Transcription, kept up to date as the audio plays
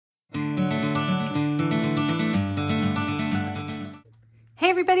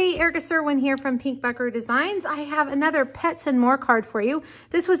everybody, Erica Serwin here from Pink Buckaroo Designs. I have another Pets and More card for you.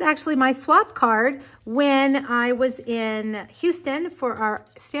 This was actually my swap card when I was in Houston for our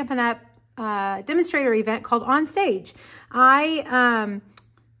Stampin' Up! Demonstrator event called On Stage. I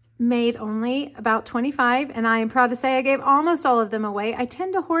made only about 25, and I am proud to say I gave almost all of them away. I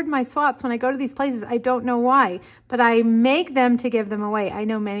tend to hoard my swaps when I go to these places. I don't know why, but I make them to give them away. I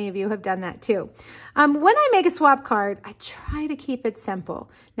know many of you have done that too. When I make a swap card, I try to keep it simple.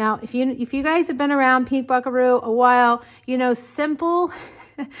 Now, if you guys have been around Pink Buckaroo a while, you know simple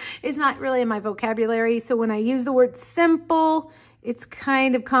is not really in my vocabulary. So when I use the word simple, it's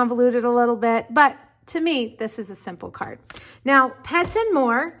kind of convoluted a little bit, but to me, this is a simple card. Now, Pets and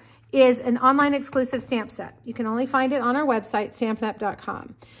More is an online exclusive stamp set. You can only find it on our website,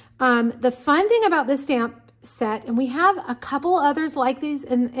 stampinup.com. The fun thing about this stamp set, and we have a couple others like these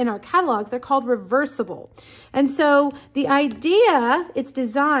in our catalogs, they're called reversible. And so the idea, it's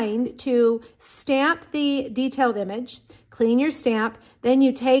designed to stamp the detailed image, clean your stamp, then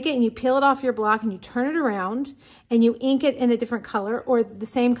you take it and you peel it off your block and you turn it around and you ink it in a different color or the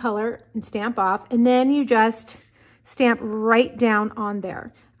same color and stamp off, and then you just stamp right down on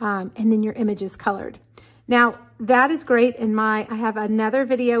there, and then your image is colored. Now, that is great. I have another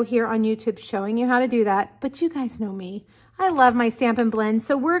video here on YouTube showing you how to do that, but you guys know me. I love my Stampin' Blends,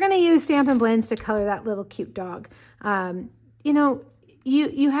 so we're gonna use Stampin' Blends to color that little cute dog. You know,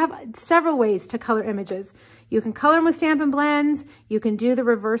 you have several ways to color images. You can color them with Stampin' Blends. You can do the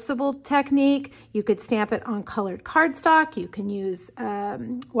reversible technique. You could stamp it on colored cardstock. You can use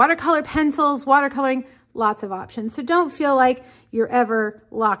watercolor pencils, watercoloring, lots of options. So don't feel like you're ever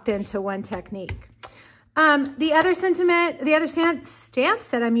locked into one technique. The other stamp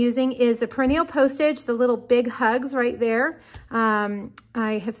set I'm using is a perennial postage, the little big hugs right there.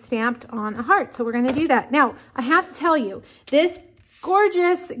 I have stamped on a heart, so we're gonna do that. Now, I have to tell you, this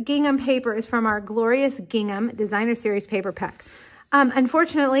gorgeous gingham paper is from our Glorious Gingham Designer Series paper pack.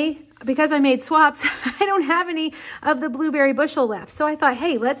 Unfortunately, because I made swaps, I don't have any of the blueberry bushel left. So I thought,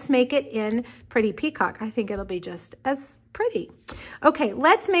 hey, let's make it in Pretty Peacock. I think it'll be just as pretty. Okay,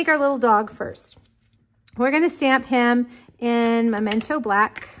 let's make our little dog first. We're gonna stamp him in Memento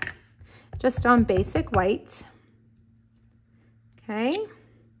Black, just on basic white. Okay.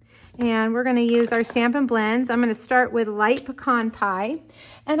 And we're going to use our Stampin' Blends. I'm going to start with Light Pecan Pie.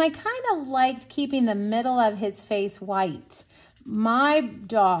 And I kind of liked keeping the middle of his face white. My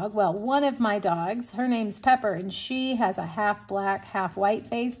dog, well, one of my dogs, her name's Pepper, and she has a half black, half white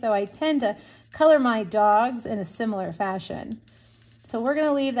face. So I tend to color my dogs in a similar fashion. So we're going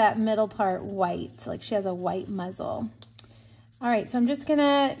to leave that middle part white, like she has a white muzzle. All right, so I'm just going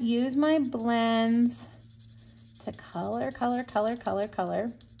to use my blends to color.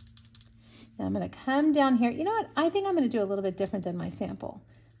 I'm going to come down here. You know what? I think I'm going to do a little bit different than my sample.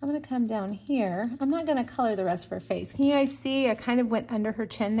 I'm going to come down here. I'm not going to color the rest of her face. Can you guys see? I kind of went under her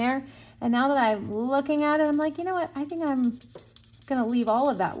chin there. And now that I'm looking at it, I'm like, you know what? I think I'm going to leave all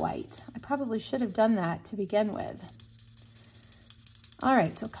of that white. I probably should have done that to begin with. All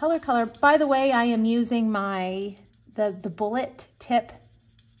right, so color. By the way, I am using the bullet tip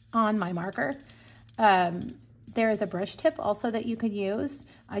on my marker. There is a brush tip also that you could use.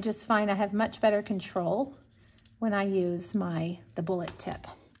 I just find I have much better control when I use the bullet tip.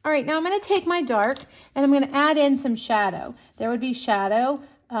 All right, now I'm gonna take my dark and I'm gonna add in some shadow. There would be shadow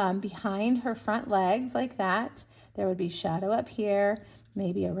behind her front legs like that. There would be shadow up here,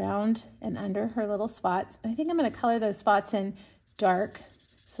 maybe around and under her little spots. I think I'm gonna color those spots in dark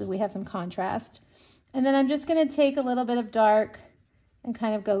so we have some contrast. And then I'm just gonna take a little bit of dark and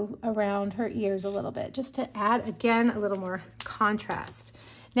kind of go around her ears a little bit, just to add, again, a little more contrast.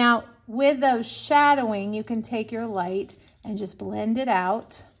 Now, with those shadowing, you can take your light and just blend it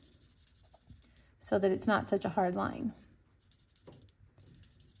out so that it's not such a hard line.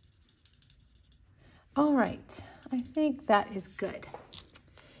 All right, I think that is good.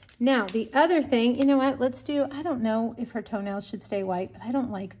 Now, the other thing, you know what, let's do, I don't know if her toenails should stay white, but I don't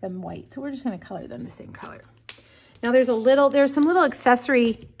like them white, so we're just gonna color them the same color. Now there's some little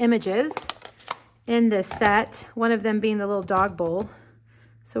accessory images in this set, one of them being the little dog bowl.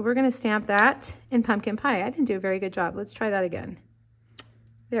 So we're gonna stamp that in Pumpkin Pie. I didn't do a very good job. Let's try that again.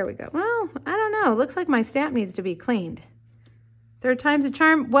 There we go. Well, I don't know. It looks like my stamp needs to be cleaned. Third time's a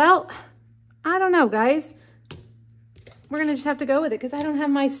charm. Well, I don't know, guys. We're gonna just have to go with it because I don't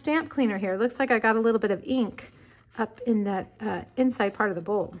have my stamp cleaner here. It looks like I got a little bit of ink up in that inside part of the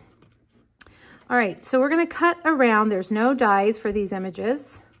bowl. All right, so we're gonna cut around. There's no dies for these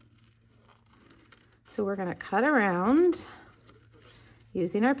images. So we're gonna cut around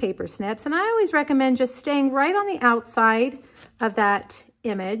using our paper snips. And I always recommend just staying right on the outside of that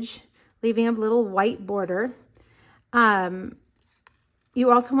image, leaving a little white border. You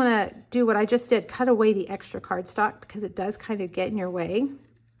also want to do what I just did, cut away the extra cardstock because it does kind of get in your way.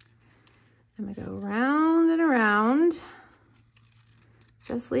 I'm going to go around and around,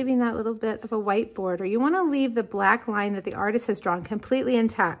 just leaving that little bit of a white border. You want to leave the black line that the artist has drawn completely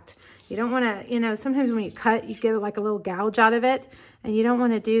intact. You don't want to, you know, sometimes when you cut, you get like a little gouge out of it, and you don't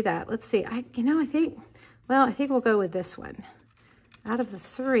want to do that. Let's see. I think we'll go with this one. Out of the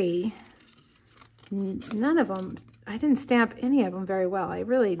three, none of them, I didn't stamp any of them very well. I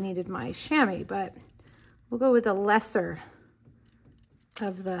really needed my chamois, but we'll go with the lesser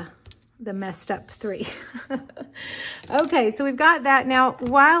of the messed up three. Okay, so we've got that. Now,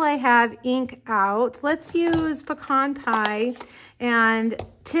 while I have ink out, let's use pecan pie. And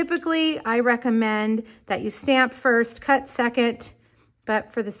typically I recommend that you stamp first, cut second,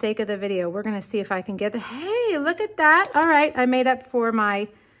 but for the sake of the video, we're gonna see if I can get hey, look at that. All right, I made up for my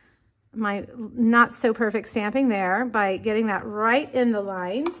not so perfect stamping there by getting that right in the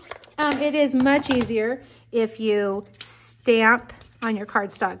lines. It is much easier if you stamp on your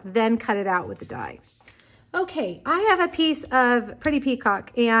cardstock, then cut it out with the die. Okay, I have a piece of Pretty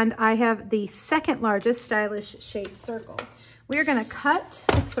Peacock, and I have the second largest stylish shaped circle. We're gonna cut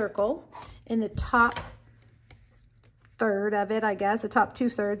a circle in the top third of it, I guess, the top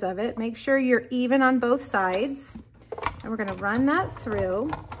 2/3 of it. Make sure you're even on both sides. And we're gonna run that through.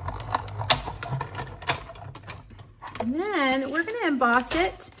 And then we're gonna emboss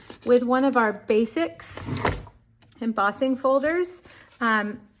it with one of our basics embossing folders.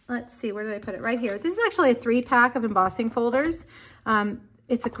 Let's see, where did I put it? Right here. This is actually a 3-pack of embossing folders.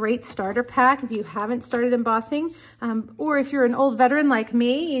 It's a great starter pack if you haven't started embossing, or if you're an old veteran like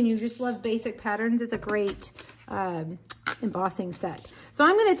me and you just love basic patterns, it's a great embossing set. So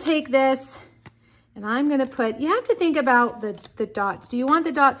I'm gonna take this and I'm gonna put, you have to think about the dots. Do you want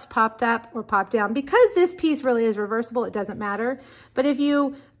the dots popped up or popped down? Because this piece really is reversible, it doesn't matter. But if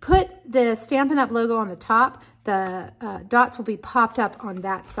you put the Stampin' Up! Logo on the top, the dots will be popped up on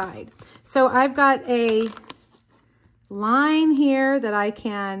that side. So I've got a line here that I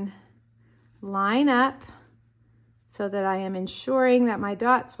can line up so that I am ensuring that my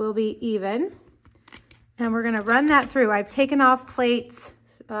dots will be even. And we're gonna run that through. I've taken off plates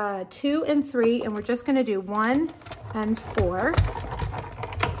 2 and 3, and we're just gonna do 1 and 4.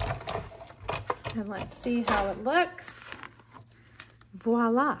 And let's see how it looks.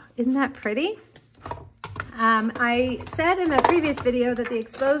 Voila, isn't that pretty? I said in a previous video that the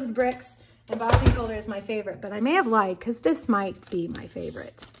exposed bricks embossing folder is my favorite, but I may have lied because this might be my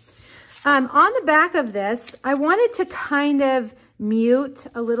favorite. On the back of this, I wanted to kind of mute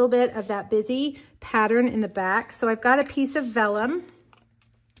a little bit of that busy pattern in the back. So I've got a piece of vellum,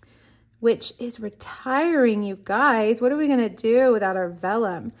 which is retiring, you guys. What are we gonna do without our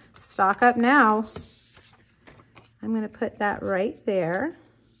vellum? Stock up now. I'm gonna put that right there.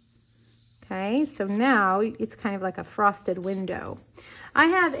 Okay, so now it's kind of like a frosted window. I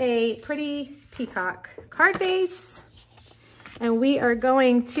have a Pretty Peacock card base, and we are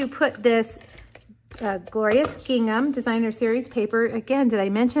going to put this Glorious Gingham Designer Series paper. Again, did I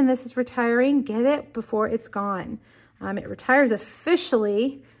mention this is retiring? Get it before it's gone. It retires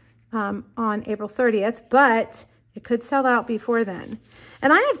officially on April 30th, but it could sell out before then.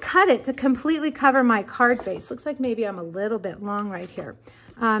 And I have cut it to completely cover my card base. Looks like maybe I'm a little bit long right here.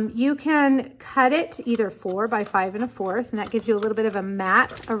 You can cut it either 4 by 5 1/4, and that gives you a little bit of a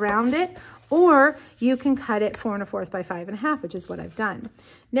mat around it, or you can cut it 4 1/4 by 5 1/2, which is what I've done.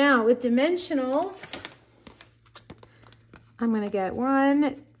 Now with dimensionals, I'm gonna get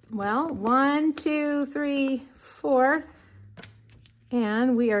 1, 2, 3, 4,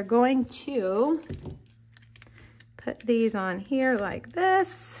 and we are going to put these on here like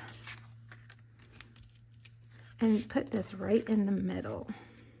this and put this right in the middle.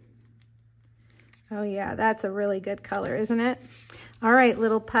 Oh yeah, that's a really good color, isn't it? All right,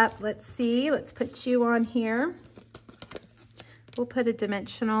 little pup, let's see. Let's put you on here. We'll put a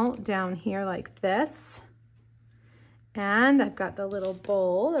dimensional down here like this. And I've got the little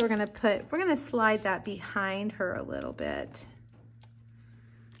bowl that we're gonna slide that behind her a little bit.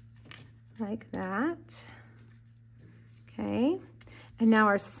 Like that. Okay. And now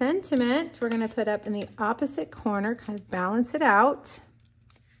our sentiment, we're gonna put up in the opposite corner, kind of balance it out.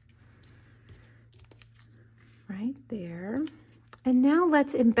 Right there. And now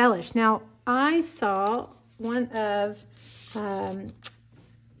let's embellish. Now I saw one of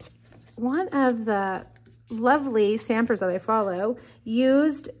the lovely stampers that I follow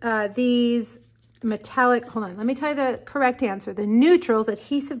used these metallic, hold on, let me tell you the correct answer, the Neutrals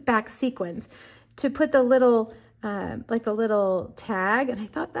adhesive back sequins to put the little like a little tag, and I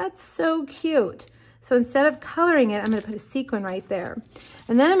thought that's so cute. So instead of coloring it, I'm gonna put a sequin right there.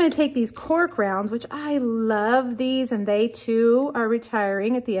 And then I'm gonna take these cork rounds, which I love these, and they too are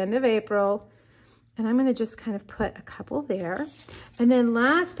retiring at the end of April. And I'm gonna just kind of put a couple there. And then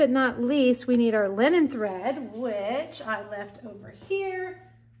last but not least, we need our linen thread, which I left over here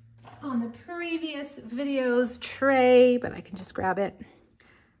on the previous video's tray, but I can just grab it.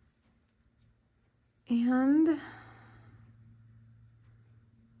 And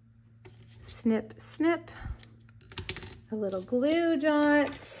snip, snip, a little glue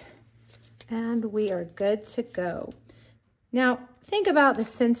dot, and we are good to go. Now, think about the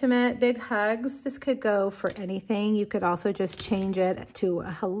sentiment, big hugs. This could go for anything. You could also just change it to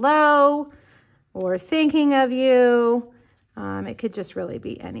a hello or thinking of you. It could just really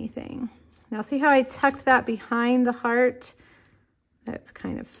be anything. Now, see how I tucked that behind the heart? That's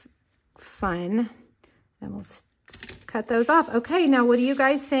kind of fun. And we'll cut those off. Okay, now what do you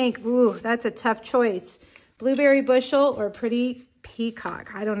guys think? Ooh, that's a tough choice. Blueberry bushel or pretty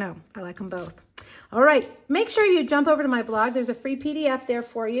peacock? I don't know. I like them both. All right, make sure you jump over to my blog. There's a free PDF there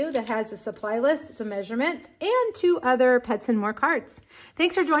for you that has the supply list, the measurements, and 2 other Pets and More cards.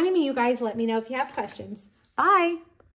 Thanks for joining me, you guys. Let me know if you have questions. Bye.